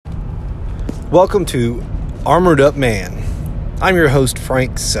Welcome to Armored Up Man. I'm your host,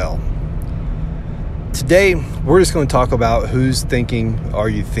 Frank Sell. Today, we're just going to talk about whose thinking are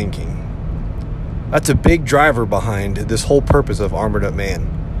you thinking? That's a big driver behind this whole purpose of Armored Up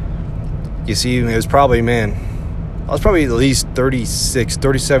Man. You see, I was probably at least 36,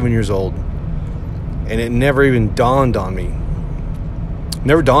 37 years old, and it never even dawned on me.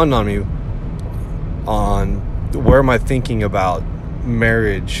 On where my thinking about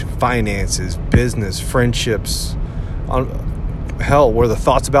marriage, finances, business, friendships, where the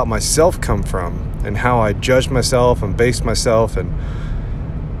thoughts about myself come from, and how I judge myself and base myself, and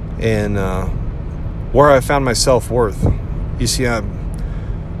where I found my self-worth. You see,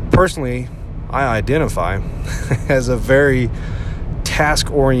 personally, I identify as a very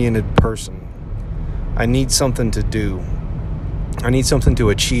task-oriented person. I need something to do. I need something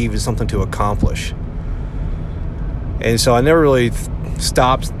to achieve and something to accomplish. And so I never really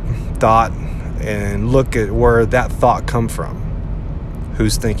thought, and look at where that thought come from.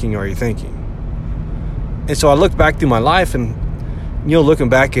 Whose thinking are you thinking? And so I looked back through my life, and looking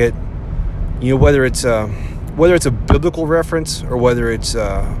back at whether it's a biblical reference or whether it's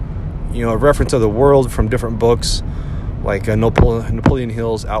a reference of the world from different books like Napoleon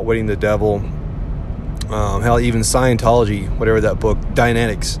Hill's Outwitting the Devil, even Scientology, whatever that book,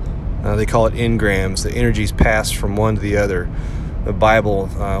 Dianetics. They call it engrams, the energies passed from one to the other. The Bible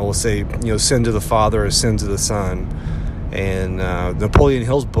will say, sin to the Father or sin to the Son. And Napoleon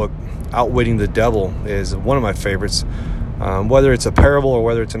Hill's book, Outwitting the Devil, is one of my favorites, whether it's a parable or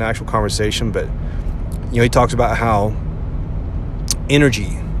whether it's an actual conversation. But, he talks about how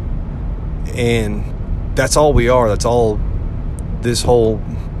energy, and that's all we are. That's all this whole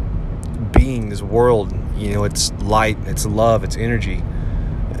being, this world, it's light, it's love, it's energy.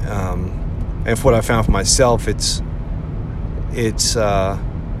 And for what I found for myself, it's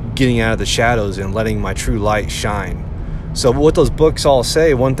getting out of the shadows and letting my true light shine. So what those books all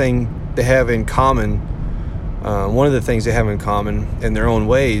say, one thing they have in common, one of the things they have in common in their own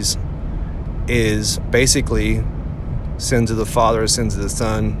ways is basically sins of the Father, sins of the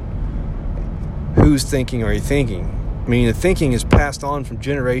Son. Whose thinking are you thinking? I mean, the thinking is passed on from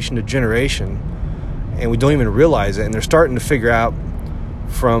generation to generation, and we don't even realize it. And they're starting to figure out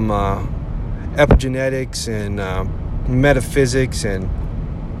from epigenetics and metaphysics and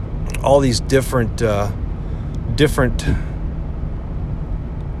all these different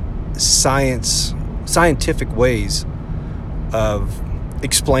scientific ways of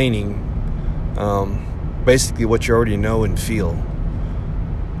explaining basically what you already know and feel.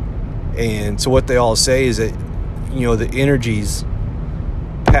 And so what they all say is that the energies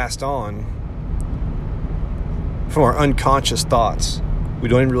passed on from our unconscious thoughts, we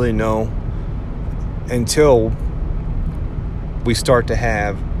don't even really know until we start to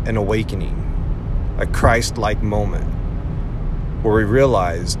have an awakening, a Christ-like moment where we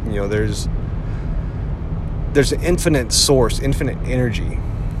realize, there's an infinite source, infinite energy.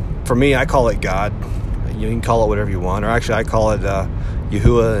 For me, I call it God. You can call it whatever you want, or actually I call it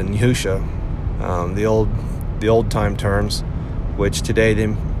Yahuwah and Yahusha, the old time terms, which today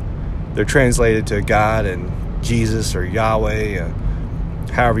they're translated to God and Jesus or Yahweh,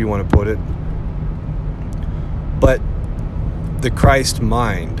 however you want to put it. But the Christ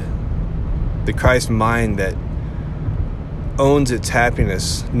mind that owns its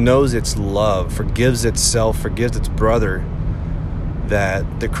happiness, knows its love, forgives itself, forgives its brother,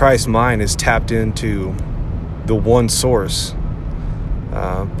 that the Christ mind is tapped into the one source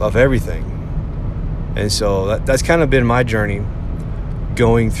of everything. And so that's kind of been my journey,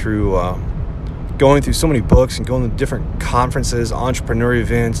 going through so many books and going to different conferences, entrepreneur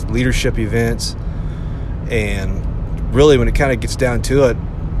events, leadership events. And really, when it kind of gets down to it,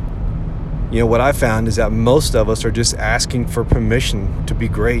 what I found is that most of us are just asking for permission to be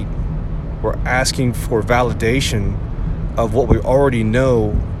great. We're asking for validation of what we already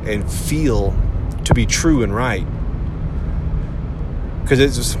know and feel to be true and right. Because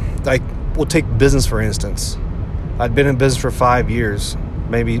it's just like, we'll take business for instance. I'd been in business for 5 years,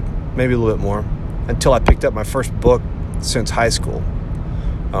 maybe a little bit more, until I picked up my first book since high school.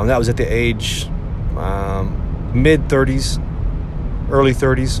 That was at the age mid-30s, early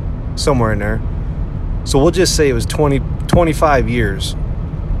 30s, somewhere in there. So we'll just say it was 25 years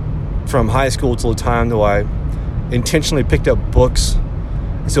from high school till the time that I intentionally picked up books.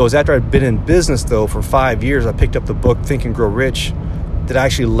 So it was after I'd been in business, though, for 5 years, I picked up the book Think and Grow Rich that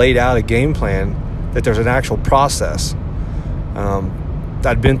actually laid out a game plan, that there's an actual process.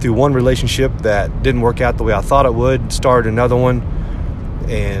 I'd been through one relationship that didn't work out the way I thought it would, started another one,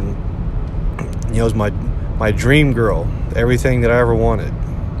 and it was my dream girl, everything that I ever wanted.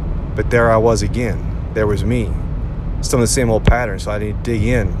 But there I was again. There was me. Some of the same old patterns. So I need to dig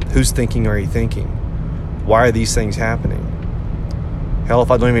in. Whose thinking are you thinking? Why are these things happening? Hell,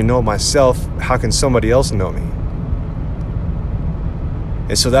 if I don't even know it myself, how can somebody else know me?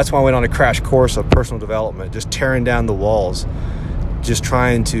 And so that's why I went on a crash course of personal development, just tearing down the walls, just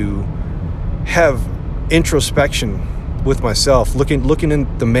trying to have introspection with myself, looking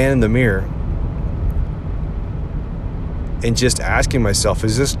in the man in the mirror, and just asking myself,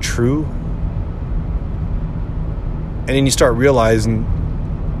 is this true? And then you start realizing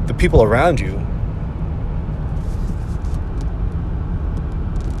the people around you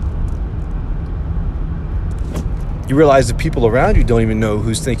realize the people around you don't even know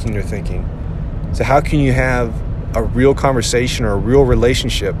who's thinking they're thinking. So how can you have a real conversation or a real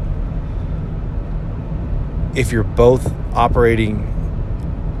relationship if you're both operating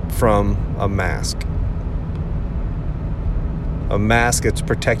from a mask? A mask that's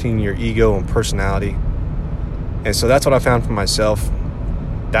protecting your ego and personality. And so that's what I found for myself.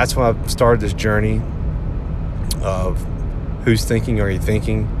 That's when I started this journey of whose thinking are you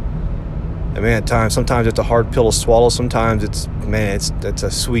thinking? And man, at times, sometimes it's a hard pill to swallow. Sometimes it's a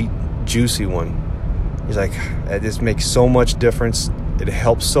sweet, juicy one. He's like, it just makes so much difference. It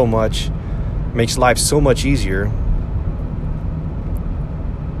helps so much, makes life so much easier.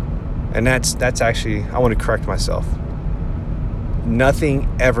 And that's actually, I want to correct myself.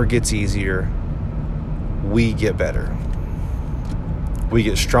 Nothing ever gets easier. We get better. We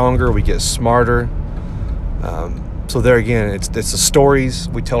get stronger. We get smarter. So there again, it's the stories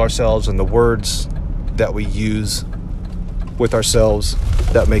we tell ourselves and the words that we use with ourselves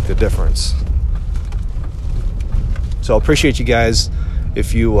that make the difference. So I appreciate you guys.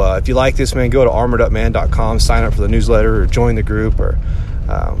 If you like this, man, go to armoredupman.com, sign up for the newsletter or join the group, or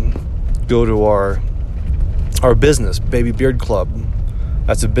go to our business, Baby Beard Club.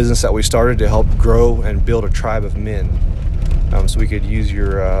 That's a business that we started to help grow and build a tribe of men. So we could use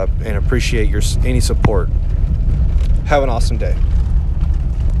your and appreciate your any support. Have an awesome day.